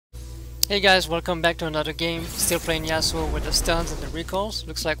Hey guys, welcome back to another game. Still playing Yasuo with the stuns and the recalls.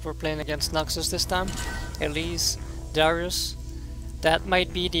 Looks like we're playing against Noxus this time. Elise, Darius. That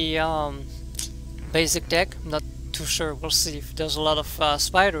might be the basic deck. I'm not too sure. We'll see. If there's a lot of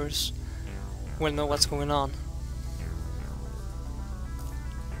spiders, we'll know what's going on.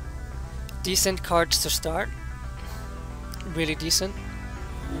 Decent cards to start. Really decent.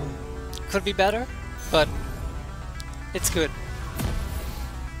 Could be better, but it's good.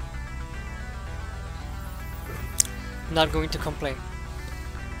 Not going to complain.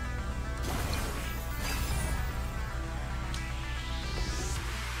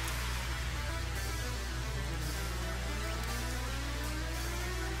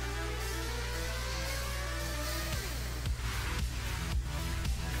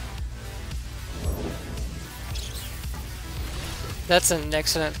 That's an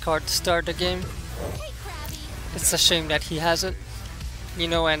excellent card to start the game. It's a shame that he has it. You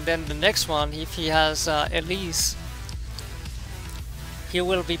know, and then the next one, if he has Elise, he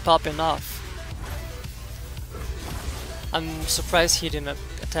will be popping off. I'm surprised he didn't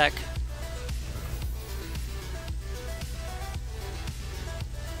attack.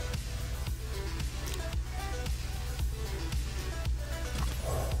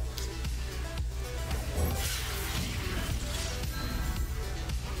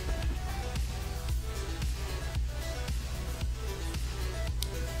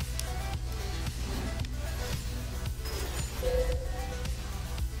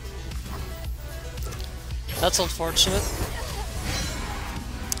 That's unfortunate.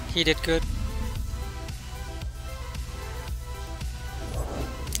 He did good.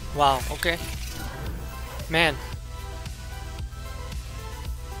 Wow, okay. Man.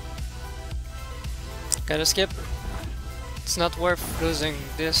 Gotta skip. It's not worth losing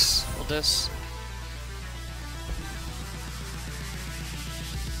this or this.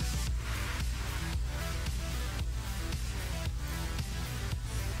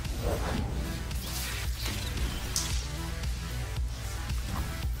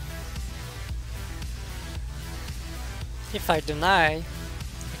 If I deny,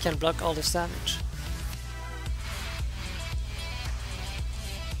 I can block all this damage.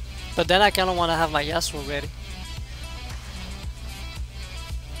 But then I kinda wanna have my Yasuo ready.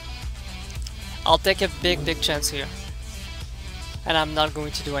 I'll take a big chance here. And I'm not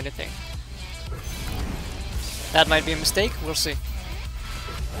going to do anything. That might be a mistake, we'll see.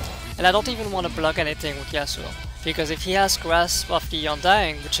 And I don't even want to block anything with Yasuo. Because if he has Grasp of the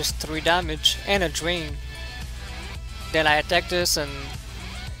Undying, which is 3 damage and a drain, then I attack this and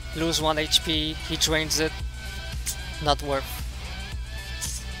lose 1 HP, he drains it, not worth.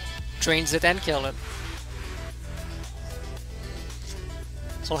 Drains it and kill it.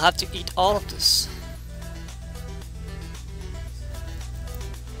 So I'll have to eat all of this.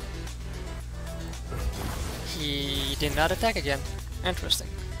 He did not attack again. Interesting.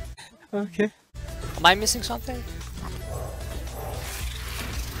 Okay. Am I missing something?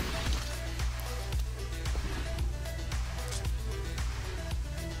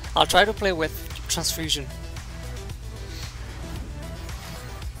 I'll try to play with transfusion.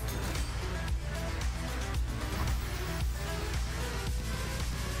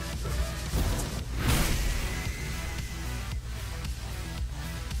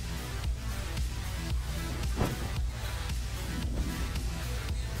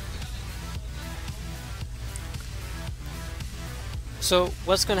 So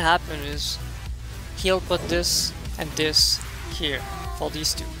what's gonna happen is he'll put this and this here for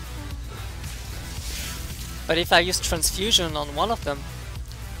these two. But if I use transfusion on one of them,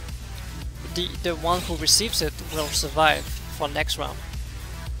 the one who receives it will survive for next round.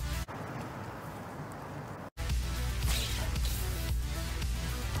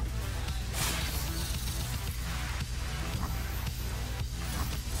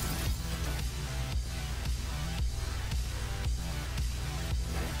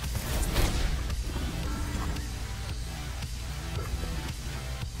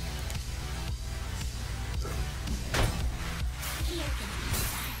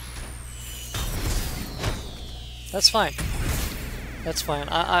 That's fine. That's fine.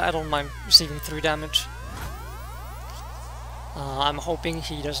 I don't mind receiving 3 damage. I'm hoping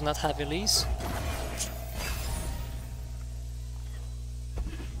he does not have Elise.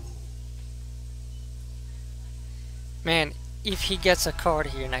 Man, if he gets a card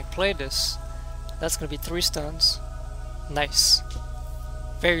here and I play this, that's gonna be 3 stuns. Nice.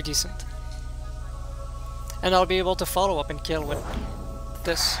 Very decent. And I'll be able to follow up and kill with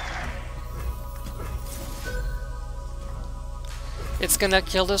this. It's gonna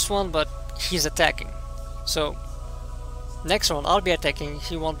kill this one, but he's attacking. So Next round I'll be attacking,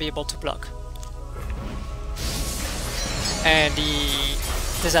 he won't be able to block. And the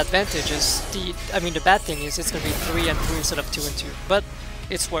disadvantage is, the bad thing is it's gonna be 3 and 3 instead of 2 and 2, but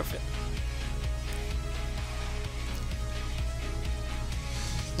it's worth it.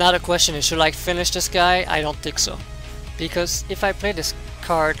 Now the question is, should I finish this guy? I don't think so. Because if I play this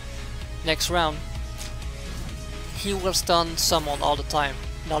card next round, he will stun someone all the time.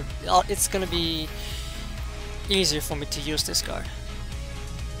 Now it's gonna be easier for me to use this card.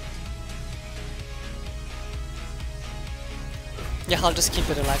 Yeah, I'll just keep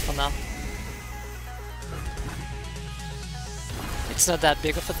it alive for now. It's not that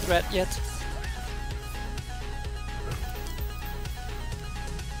big of a threat yet.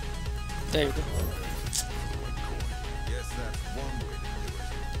 There you go.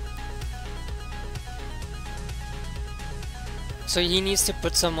 So he needs to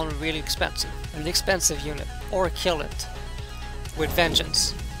put someone really expensive, an expensive unit, or kill it with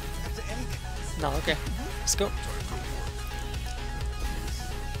vengeance. No, okay, let's go.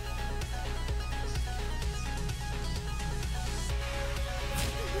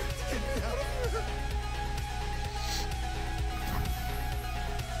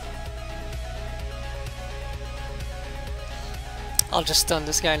 I'll just stun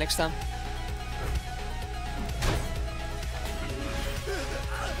this guy next time.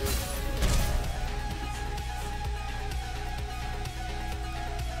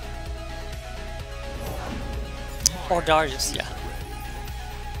 Or Darius, yeah.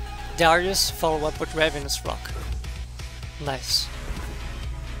 Darius follow up with Ravenous Rock. Nice.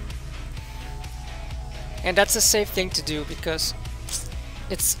 And that's a safe thing to do because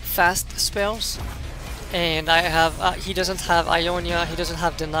it's fast spells. And I have, he doesn't have Ionia, he doesn't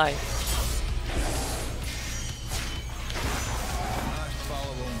have Deny.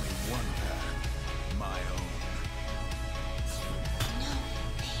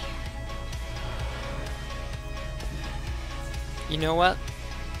 You know what?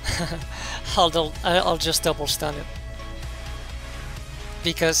 I'll just double stun it.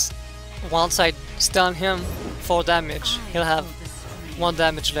 Because once I stun him 4 damage, he'll have 1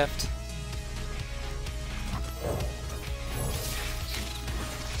 damage left.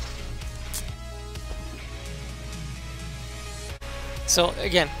 So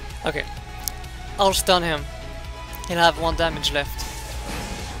again, okay, I'll stun him, he'll have 1 damage left.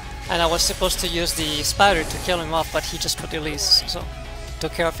 And I was supposed to use the spider to kill him off, but he just put Elise, so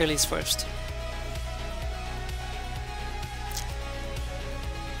took care of Elise first.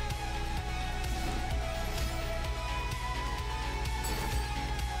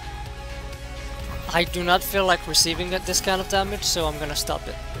 I do not feel like receiving this kind of damage, so I'm gonna stop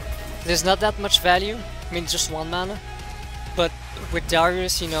it. There's not that much value, I mean just 1 mana. But with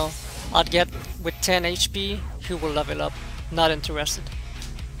Darius, you know, I'd get with 10 HP, he will level up. Not interested.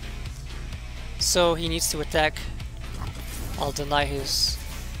 So he needs to attack. I'll deny his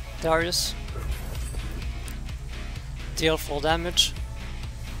Darius. Deal full damage.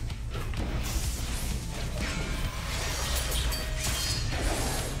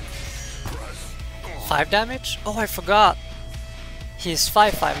 Five damage? Oh, I forgot. He's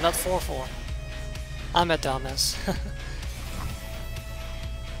 5/5, not 4/4. I'm a dumbass.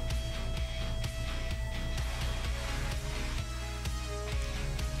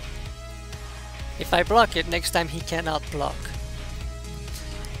 If I block it, next time he cannot block.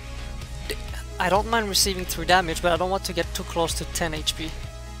 I don't mind receiving 3 damage, but I don't want to get too close to 10 HP.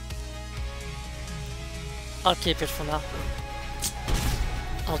 I'll keep it for now.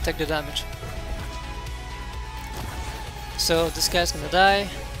 I'll take the damage. So this guy's gonna die.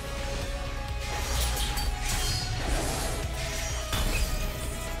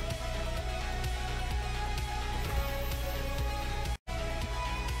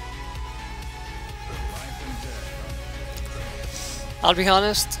 I'll be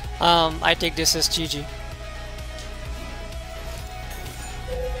honest, I take this as GG.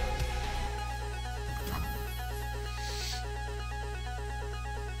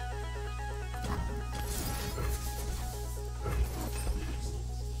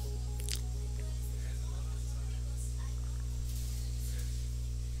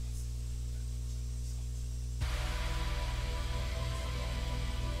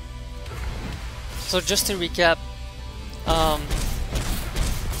 So just to recap,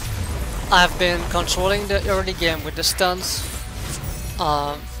 I've been controlling the early game with the stuns.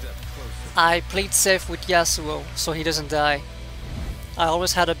 I played safe with Yasuo so he doesn't die. I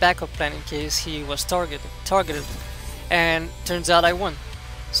always had a backup plan in case he was targeted, and turns out I won.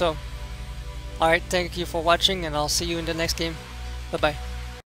 So, alright, thank you for watching and I'll see you in the next game. Bye bye.